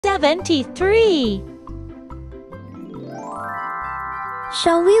73.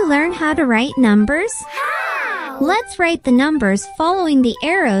 Shall we learn how to write numbers? How? Let's write the numbers following the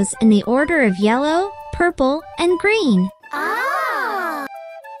arrows in the order of yellow, purple, and green. Ah!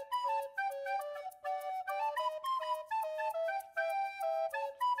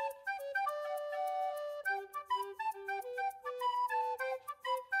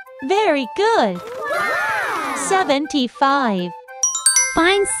 Very good. Wow! 75.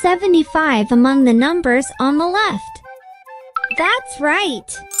 Find 75 among the numbers on the left. That's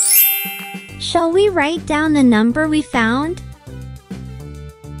right. Shall we write down the number we found?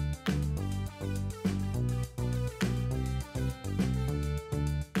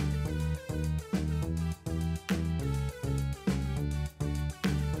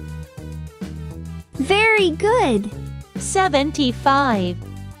 Very good. 75.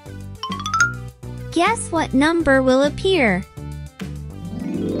 Guess what number will appear?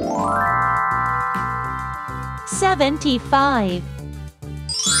 75.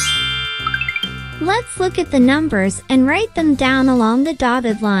 Let's look at the numbers and write them down along the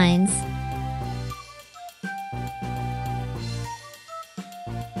dotted lines.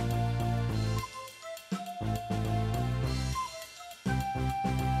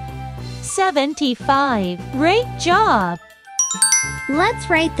 Great job! Let's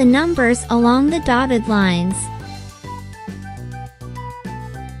write the numbers along the dotted lines.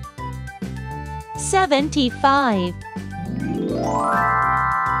 75.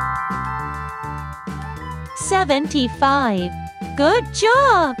 75. Good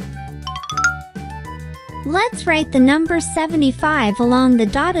job! Let's write the number 75 along the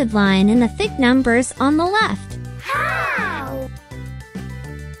dotted line in the thick numbers on the left. How?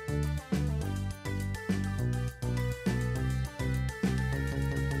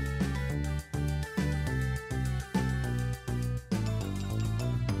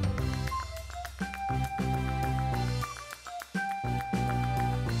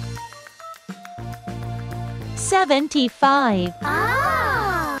 $75.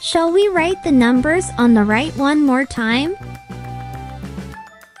 Ah! Shall we write the numbers on the right one more time?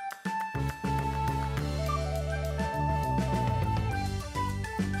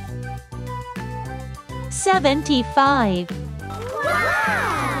 $75.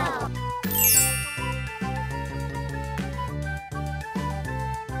 Wow!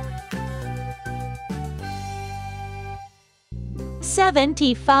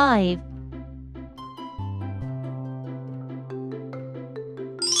 75. Wow!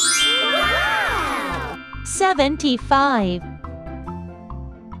 75.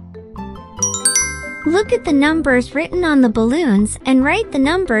 Look at the numbers written on the balloons and write the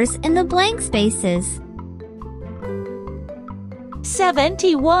numbers in the blank spaces.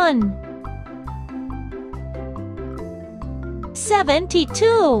 71.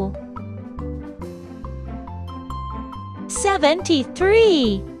 72.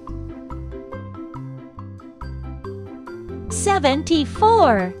 73.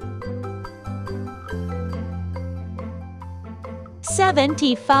 74.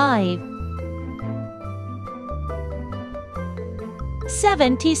 75.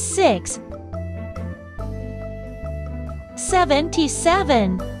 76.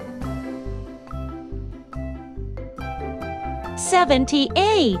 77.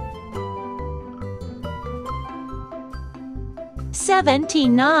 78.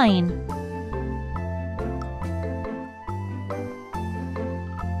 79.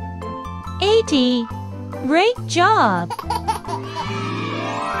 80. Great job!